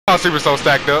Super Soul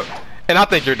stacked up, and I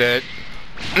think you're dead.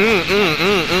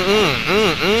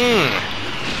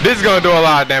 This is gonna do a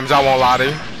lot of damage, I won't lie to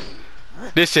you.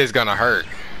 This shit's gonna hurt.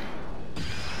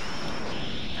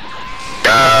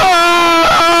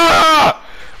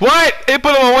 What? It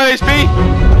put him on 1 HP?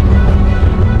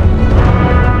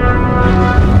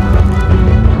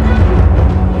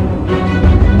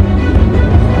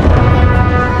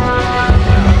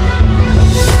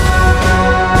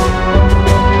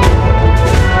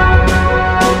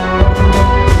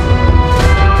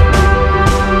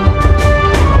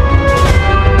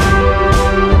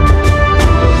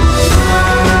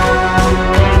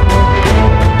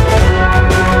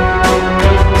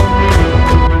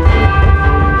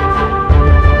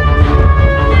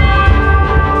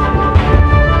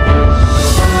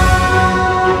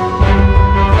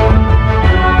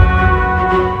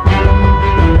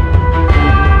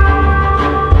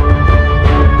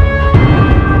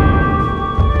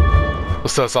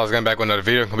 What's up, Sauce? Getting back with another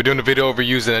video. We're doing a video over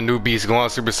using a new beast, Go On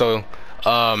Super Soul.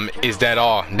 Is that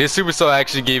all? This Super Soul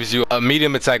actually gives you a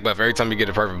medium attack buff every time you get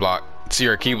a perfect block to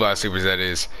your Ki Blast Supers, that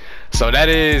is. So that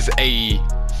is a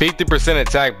 50%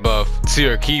 attack buff to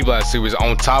your Ki Blast Supers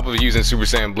on top of using Super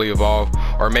Saiyan Blue Evolve,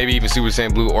 or maybe even Super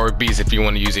Saiyan Blue or Beast if you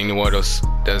want to use any one of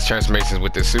those transformations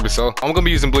with this Super Soul. I'm gonna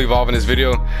be using Blue Evolve in this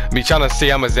video. Be trying to see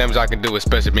how much damage I can do with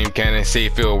Special Beam Cannon, see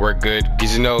if it'll work good.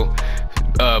 Because you know,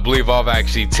 Blue Evolve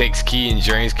actually takes Ki and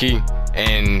drains Ki,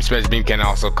 and Special Beam Cannon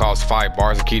also costs 5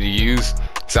 bars of Ki to use.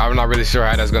 So I'm not really sure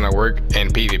how that's gonna work in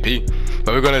PvP,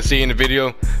 but we're gonna see in the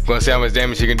video. We're gonna see how much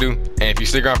damage you can do. And if you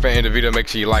stick around for the end of the video, make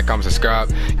sure you like, comment,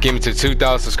 subscribe. Get me to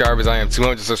 2,000 subscribers. I am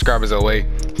 200 subscribers away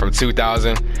from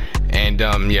 2,000. And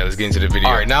yeah, let's get into the video.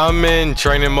 All right, now I'm in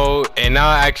training mode, and now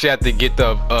I actually have to get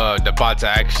the bot to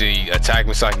actually attack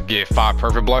me so I can get 5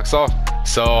 perfect blocks off.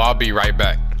 So I'll be right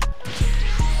back.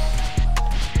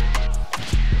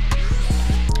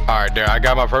 All right, there, I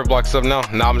got my perfect blocks up now.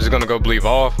 Now I'm just gonna go Blue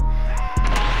Evolve.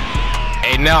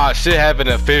 And now I should have an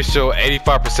official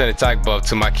 85% attack buff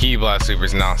to my Ki Blast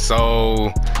Supers now.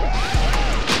 So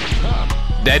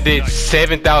that did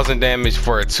 7,000 damage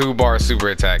for a 2-bar super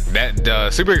attack.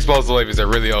 That Super Explosive Wave is a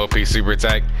really OP super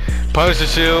attack. Punisher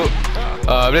Shield,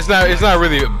 it's not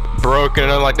really broken or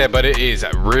nothing like that, but it is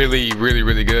really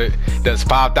good. Does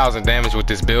 5,000 damage with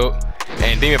this build.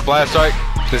 And Demon Flash Strike,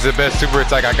 this is the best super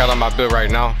attack I got on my build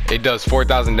right now. It does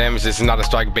 4,000 damage. This is not a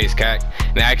strike based CAC,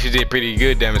 and it actually did pretty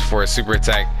good damage for a super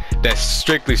attack that's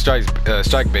strictly strike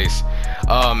based.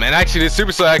 And actually this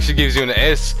Super Soul actually gives you an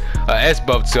S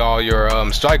buff to all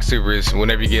your strike supers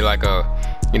whenever you get like a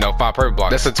 5 perfect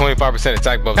block. That's a 25%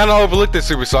 attack buff. Kind of overlooked this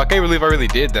Super Soul. I can't believe I really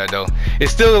did that though.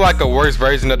 It's still like a worse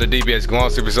version of the DBS Go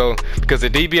On Super Soul, because the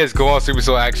DBS Go On Super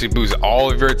Soul actually boosts all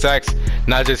of your attacks,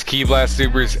 not just Ki Blast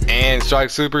Supers and strike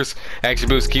supers. It actually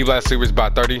boosts Ki Blast Supers by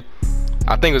 30.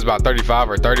 I think it was about 35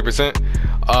 or 30%.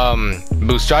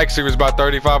 Boost strike supers by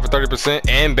 35 or 30%,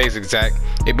 and basic attack.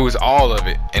 It boosts all of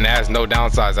it, and it has no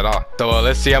downsides at all. So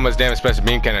let's see how much damage Special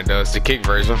Beam Cannon does, the kick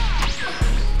version.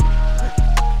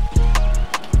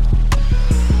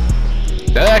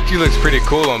 That actually looks pretty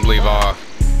cool on Blue Evolve.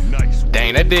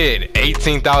 Dang, that did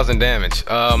 18,000 damage.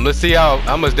 Let's see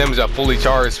how much damage a fully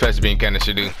charged Special Beam Cannon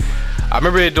should do. I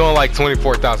remember it doing like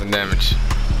 24,000 damage.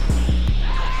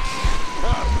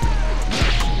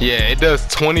 Yeah, it does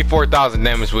 24,000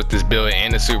 damage with this build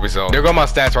and the Super Soul. There go my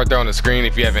stats right there on the screen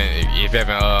if you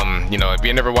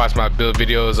never watched my build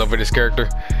videos over this character.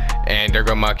 And there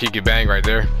go my Kiki Bang right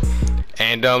there.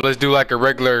 And let's do like a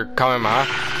regular Kamehameha.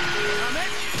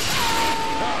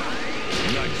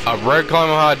 A regular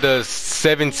Kamehameha does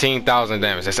 17,000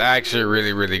 damage. That's actually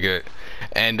really good.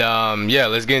 And yeah,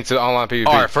 let's get into the online PvP.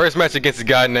 All right, first match against a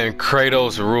guy named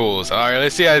Kratos Rules. All right,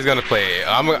 let's see how he's gonna play.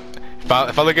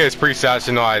 If I look at his preset, I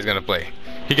should know how he's gonna play.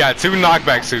 He got 2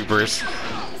 knockback supers.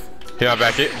 He might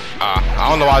back it. I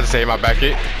don't know why I just say he might back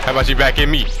it. How about you back hit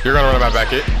me? You're gonna run my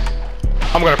back it.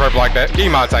 I'm gonna purple like that. Give me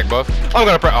my attack buff. I'm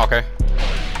gonna okay.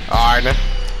 All right then.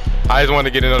 I just wanted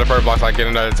to get another purple block so I can get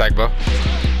another attack buff.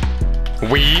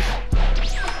 Weave.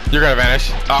 You're gonna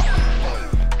vanish.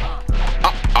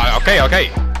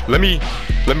 Okay. Let me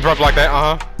purple like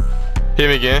that. Hit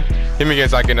me again. Hit me again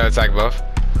so I get another attack buff.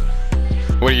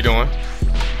 What are you doing?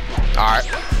 Alright.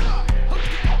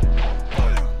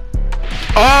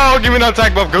 Oh, give me another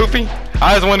attack buff, Goofy.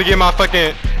 I just want to get my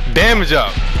fucking damage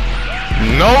up.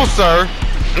 No, sir.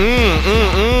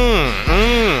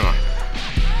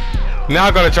 Now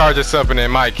I'm gonna charge this up and it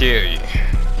might kill you.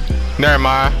 Never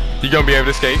mind. You're gonna be able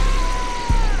to escape.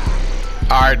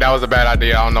 Alright, that was a bad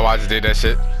idea. I don't know why I just did that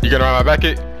shit. You gonna run my back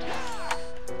hit?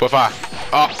 What if I?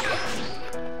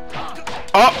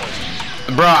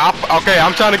 Bro, okay,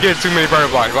 I'm trying to get too many bird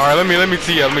blocks. All right, let me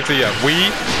tee up.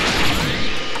 Weave.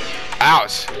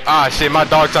 Ouch. Ah, shit, my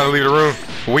dog trying to leave the room.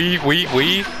 Weave.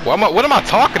 What am I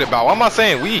talking about? Why am I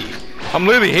saying weave? I'm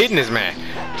literally hitting this man.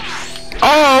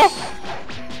 Oh!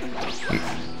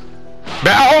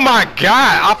 Oh my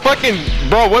god, I fucking,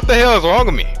 bro, what the hell is wrong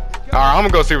with me? Alright, I'm gonna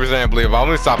go Super Saiyan Blue. I'm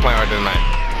gonna stop playing with this man.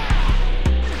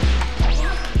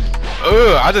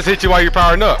 Ugh, I just hit you while you're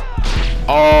powering up.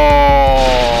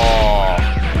 Oh.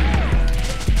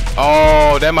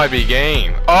 Oh, that might be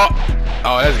game. Oh,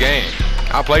 that's game.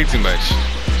 I played too much.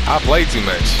 I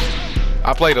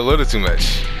played a little too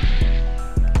much.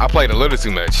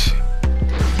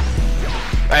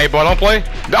 Hey, boy, don't play.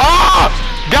 Oh!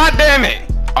 God damn it!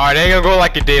 Alright, they ain't gonna go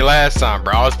like it did last time,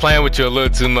 bro. I was playing with you a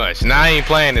little too much. Now I ain't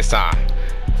playing this time.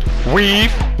 Weave.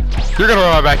 You're gonna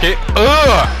run my back hit.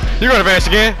 Ugh! You're gonna vanish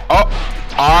again. Oh,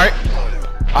 alright.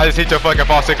 I just hit your fucking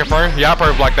false hit confirm. Yeah, I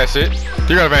purple block that shit.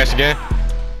 You're gonna vanish again.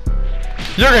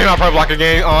 You're gonna hit my purple block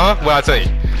again. Well, I tell you.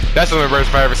 That's the reverse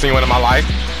if I ever seen one in my life.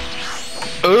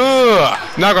 Ugh!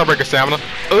 Not gonna break a stamina.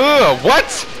 Ugh!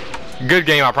 What? Good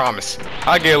game, I promise.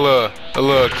 I'll get a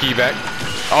little key back.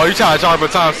 Oh, you trying to charge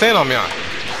but time stand on me, huh?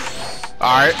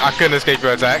 Alright, I couldn't escape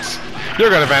your attacks. You're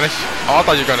gonna vanish. Oh, I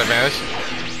thought you were gonna vanish.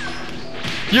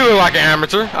 You look like an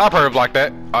amateur. I'll probably block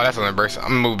that. Oh, that's a limb burst. I'm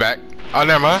gonna move back. Oh,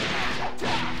 never mind.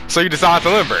 So you decide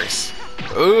to limb burst.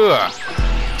 Ugh.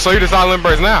 So you decide to limb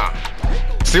burst now.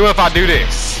 See what if I do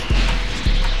this?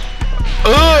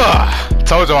 Ugh.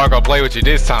 Told you I was gonna play with you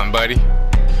this time, buddy.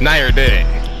 Now you're dead.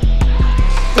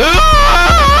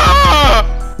 Ugh.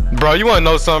 Bro, you wanna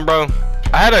know something, bro?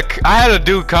 I had a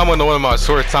dude comment on one of my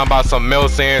shorts talking about some Mel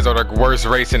Sands or the worst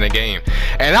race in the game,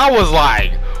 and I was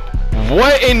like,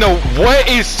 what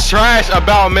is trash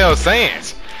about Mel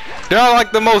Sands? They're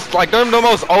like the most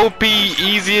OP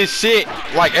easiest shit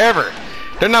like ever.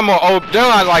 They're not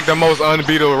like the most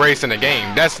unbeatable race in the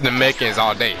game. That's the Mechans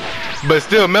all day. But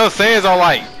still, Mel Sands are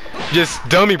like just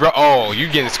dummy, bro. Oh, you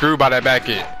getting screwed by that back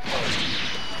hit.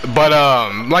 But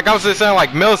like I was just saying,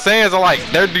 like Mel Sands are like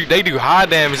they do high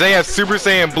damage. They have Super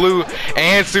Saiyan Blue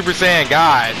and Super Saiyan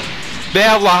God. They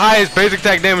have the highest basic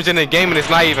attack damage in the game, and it's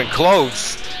not even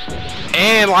close.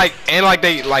 And they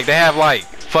have like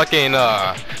fucking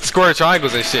square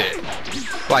triangles and shit.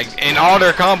 Like, and all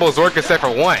their combos work except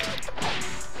for one.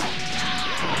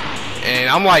 And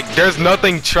I'm like, there's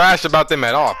nothing trash about them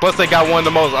at all. Plus, they got one of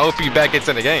the most OP back hits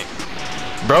in the game.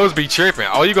 Bros be tripping.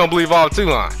 Oh, you gonna believe all too,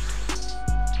 huh?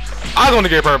 I just want to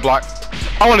get a purple block.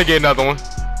 I want to get another one.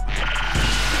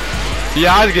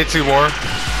 Yeah, I just get two more.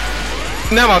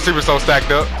 Now my super soul stacked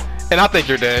up, and I think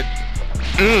you're dead.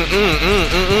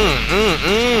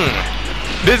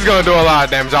 This is gonna do a lot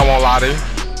of damage. I won't lie to you.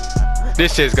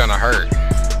 This shit's gonna hurt.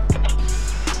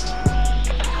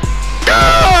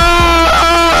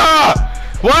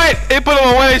 What? It put him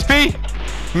on 1 HP?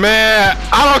 Man,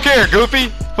 I don't care,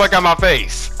 Goofy. Fuck out my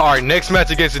face. Alright, next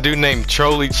match against a dude named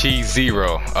Trolley Cheese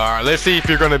Zero. Alright, let's see if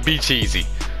you're gonna be cheesy.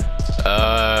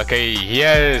 Okay, he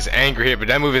has Angry Hit, but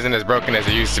that move isn't as broken as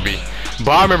it used to be.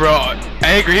 But I remember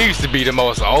Angry Hit used to be the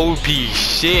most OP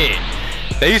shit.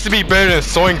 They used to be better than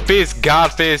Soing Fist,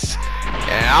 God Fist,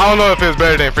 and I don't know if it was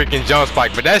better than freaking Jump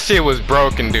Spike, but that shit was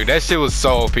broken, dude. That shit was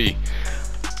so OP.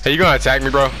 Hey, you gonna attack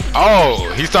me, bro?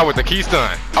 Oh, he started with the key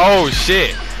stun. Oh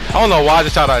shit. I don't know why I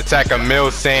just tried to attack a Mel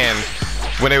Sand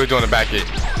when they were doing the back hit.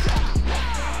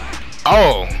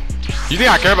 Oh, you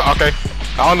think I care about? Okay.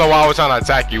 I don't know why I was trying to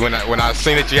attack you when I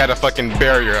seen that you had a fucking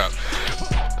barrier up.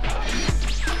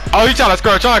 Oh, you trying to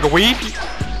square a triangle, weave?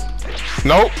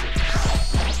 Nope.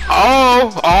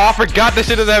 Oh, I forgot that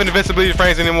shit doesn't have invincibility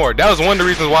frames anymore. That was one of the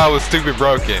reasons why it was stupid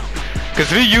broken.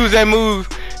 Cause if you use that move,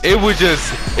 it would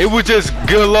just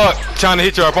good luck trying to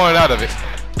hit your opponent out of it.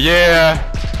 Yeah.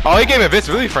 Oh, he gave me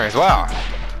invincibility frames. Wow.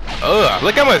 Ugh,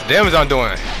 look how much damage I'm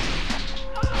doing.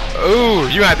 Ooh,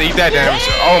 you have to eat that damage.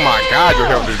 Oh my god, your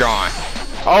health is gone.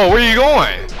 Oh, where are you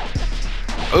going?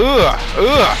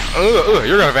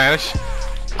 You're gonna vanish.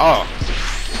 Oh.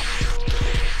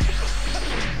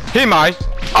 He might.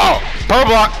 Oh, purple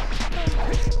block.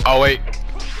 Oh, wait.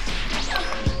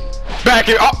 Back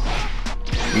here. Oh.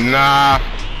 Nah.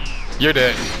 You're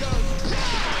dead.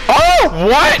 Oh,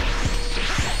 what?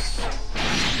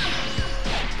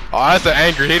 Oh, that's an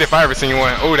angry hit if I ever seen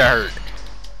one. Oh, that hurt.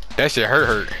 That shit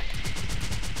hurt.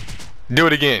 Do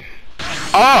it again.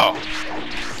 Oh.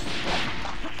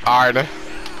 Alright then.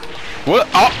 What?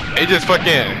 Oh, it just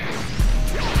fucking.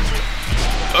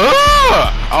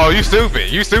 Oh, you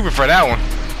stupid. You stupid for that one.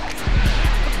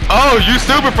 Oh, you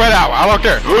stupid for that one. I don't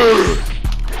care.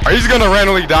 Are you just gonna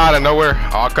randomly die out of nowhere?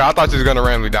 Oh, okay, I thought you was gonna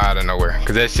randomly die out of nowhere.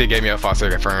 Cause that shit gave me a false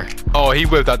second firm. Oh, he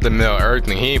whipped out the mill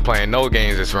earthling. He ain't playing no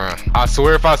games this round. I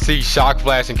swear if I see shock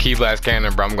flash and key blast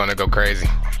cannon, bro, I'm gonna go crazy.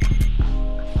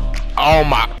 Oh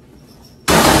my.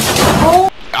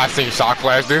 I seen shock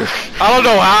flash, dude. I don't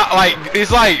know how, like,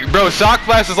 it's like, bro, shock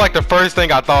flash is like the first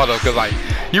thing I thought of. Cause like,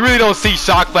 you really don't see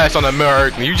shock flash on the mill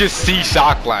earthling. You just see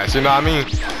shock flash, you know what I mean?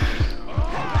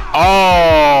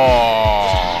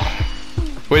 Oh.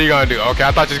 What are you gonna do? Okay,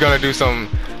 I thought you was gonna do some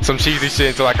cheesy shit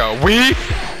into like a wee.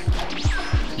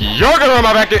 You're gonna run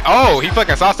my back in. Oh, he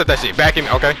fucking saw that shit. Back in.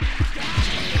 Okay.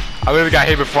 I literally got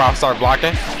hit before I start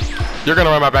blocking. You're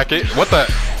gonna run my back in. What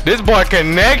the? This boy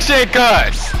connection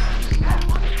cuts.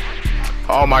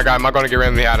 Oh my god, am I gonna get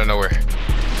randomly out of nowhere?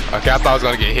 Okay, I thought I was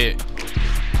gonna get hit.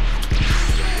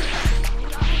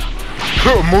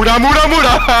 Muda, muda,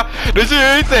 muda. This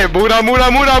shit he said, muda,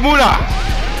 muda, muda, muda.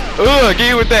 Get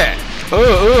you with that.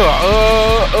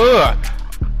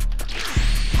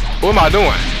 What am I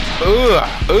doing?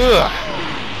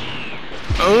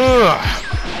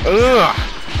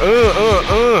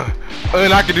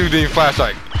 And I can do the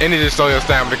flashlight. And it just slow your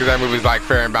stamina because that move is like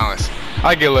fair and balanced.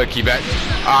 I get a little key back.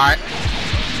 Alright.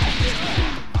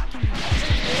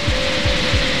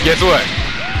 Guess what?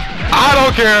 I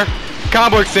don't care.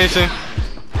 Combo extension.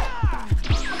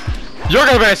 You're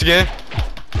gonna vanish again.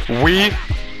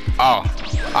 Oh,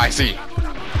 I see.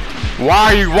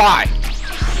 Why?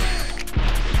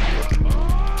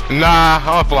 Nah, I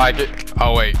don't feel like it.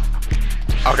 Oh wait.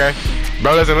 Okay.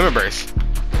 Bro, there's a Xenoverse.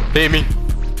 Hit me.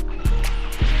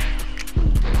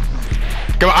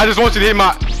 Come on, I just want you to hit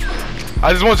my.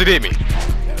 I just want you to hit me.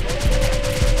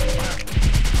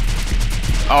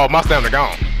 Oh, my stamina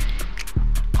gone.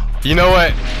 You know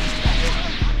what?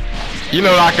 You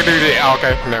know what I can do there. Oh,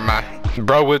 okay, never mind.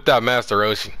 Bro, with that Master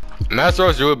Roshi. Master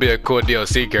Roshi would be a cool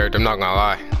DLC character, I'm not gonna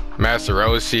lie. Master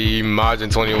Roshi, Majin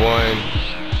 21,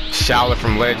 Shaolin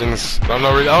from Legends. I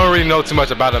don't really know too much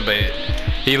about him, but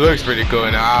he looks pretty cool,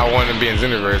 and I want him to be in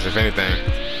Xenoverse, if anything.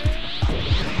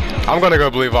 I'm gonna go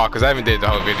believe all, because I haven't did the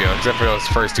whole video, except for those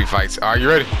first two fights. Are you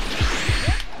ready?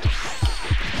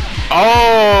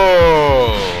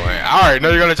 Oh! Alright, no,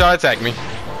 you're gonna try to attack me.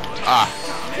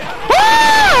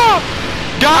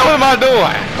 God, what am I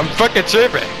doing? I'm fucking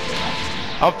tripping.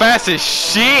 I'm fast as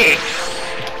shit.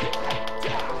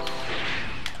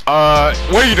 What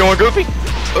are you doing, Goofy?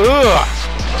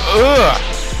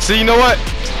 See, you know what?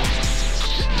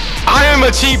 I am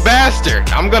a cheap bastard.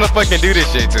 I'm gonna fucking do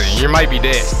this shit to you. You might be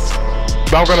dead.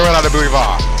 But I'm gonna run out of believe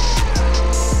all.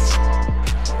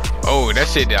 Oh, that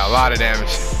shit did a lot of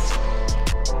damage.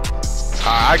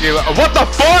 I give up. What the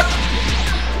fuck?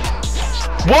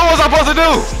 What was I supposed to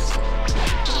do?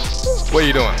 What are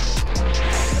you doing?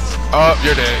 Oh,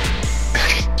 you're dead.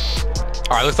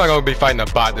 Alright, looks like I'm gonna be fighting a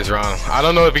bot this round. I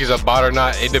don't know if he's a bot or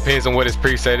not. It depends on what his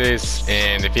preset is.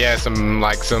 And if he has some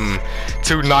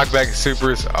two knockback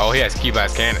supers. Oh, he has key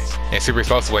blast cannon and super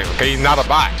explosive wave. Okay, he's not a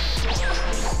bot.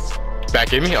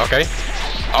 Back at me, okay.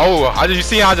 Oh, you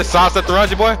see how I just sidestepped around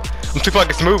you, boy? I'm too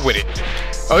fucking smooth with it.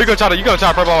 Oh, you gonna try to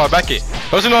purple on my back hit.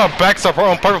 Don't you know my backs are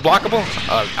purple blockable?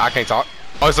 I can't talk.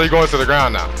 Oh, so you're going to the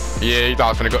ground now. Yeah, he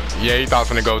thought it was finna go. Yeah, he thought it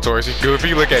was finna go towards you.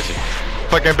 Goofy, look at you.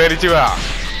 Fucking baited you out.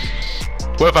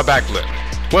 What if I backflip?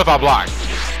 What if I block?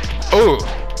 Ooh.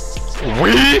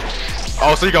 Weave?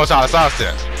 Oh, so you're gonna try to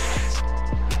sidestep.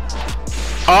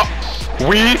 Oh,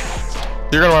 weave.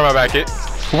 You're gonna run my back hit.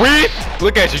 Weave.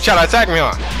 Look at you, try to attack me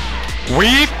on.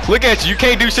 Weave. Look at you. You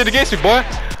can't do shit against me, boy.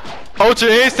 Ultra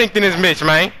instinct in this bitch,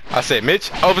 man. I said,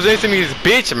 Mitch. Ultra instinct in this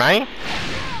bitch, man.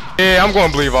 Yeah, I'm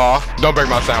gonna believe all. Don't break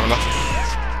my stamina.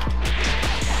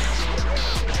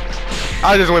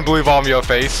 I just went believe all in your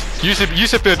face. You should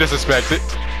feel disrespected.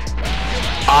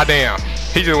 Ah damn.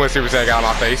 He just went super attack out of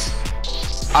my face.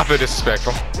 I feel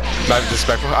disrespectful. Not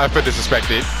disrespectful. I feel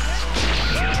disrespected.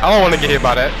 I don't want to get hit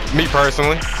by that. Me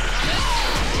personally.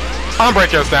 I'm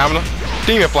break your stamina.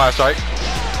 Demon flash strike.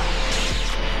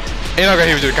 And I'm gonna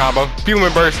hit you with the combo.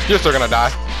 Human burst. You're still gonna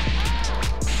die.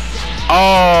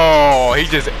 Oh, he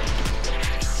just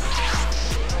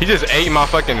ate my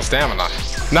fucking stamina.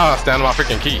 No, stamina, my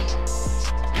freaking key.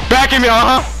 Back at me,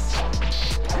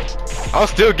 I'm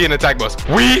still getting attack bus.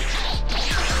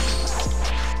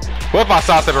 What if I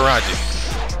sidestep around you?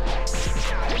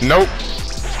 Nope.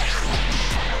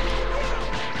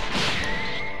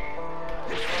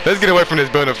 Let's get away from this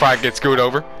building before I get screwed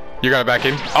over. You're gonna back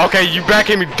hit me? Okay, you back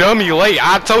hit me dummy late.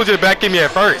 I told you to back hit me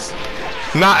at first,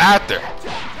 not after.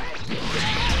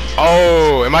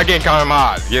 Oh, am I getting counter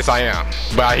mod? Yes, I am.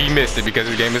 But he missed it because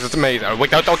this game is just amazing. Wait,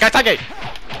 don't attack it.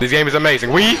 This game is amazing.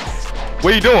 What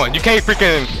are you doing? You can't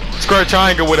freaking square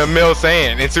triangle with a mill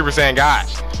Saiyan and Super Saiyan God.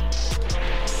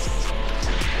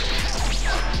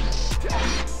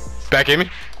 Back at me.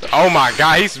 Oh my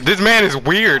God, this man is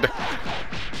weird.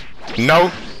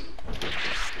 No.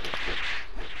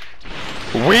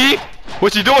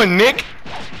 What you doing, Nick?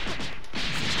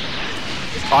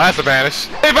 Oh, that's a vanish.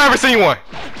 If I ever seen one.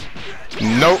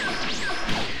 Nope.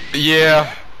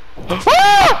 Yeah.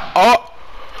 Ah! Oh.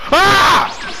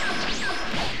 Ah!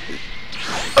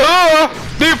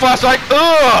 Need flashlight.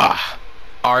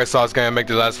 Alright, so I was gonna make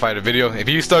the last fight a video. If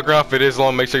you stuck around for this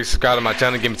long, make sure you subscribe to my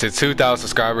channel. Get me to 2,000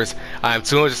 subscribers. I am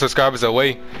 200 subscribers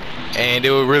away, and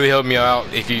it would really help me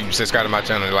out if you subscribe to my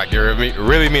channel. Like, it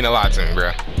really mean a lot to me,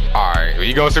 bro. Alright,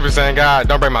 you go Super Saiyan God.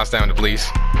 Don't break my stamina, please.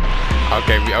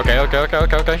 Okay.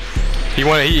 He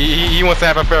wants to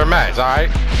have a fair match.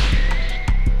 Alright.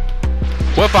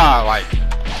 What if I like?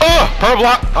 Purple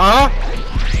block.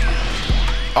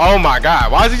 Oh my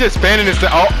God! Why is he just spamming this?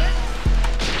 Oh.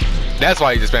 That's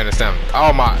why he's just spamming the stem.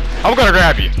 Oh my! I'm gonna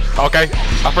grab you. Okay.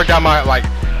 I forgot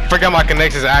my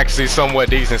connections are actually somewhat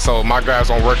decent, so my grabs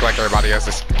won't work like everybody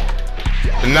else's.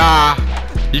 Nah,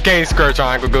 you can't square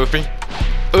triangle, Goofy.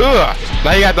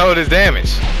 Now you got to hold this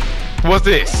damage. What's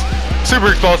this?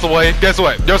 Super explosive wave. Guess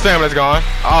what? Your stamina's gone.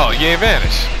 Oh, you ain't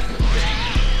vanished.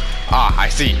 Ah, I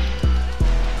see.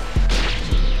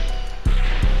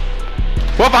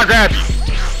 What if I grab you?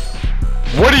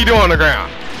 What are you doing on the ground?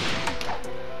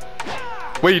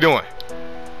 What are you doing?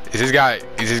 Is this guy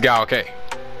okay?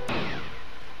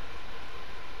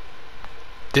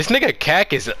 This nigga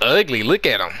Cack is ugly. Look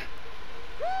at him.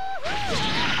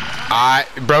 Alright,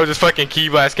 bro, just fucking key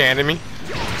blast canning me.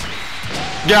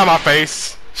 Get out of my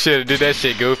face. Should've did that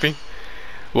shit, Goofy.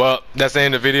 Well, that's the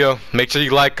end of the video. Make sure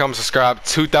you like, comment, subscribe.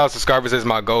 2,000 subscribers is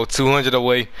my goal. 200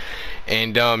 away.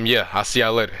 And yeah, I'll see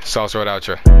y'all later. Sauce Road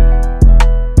outro.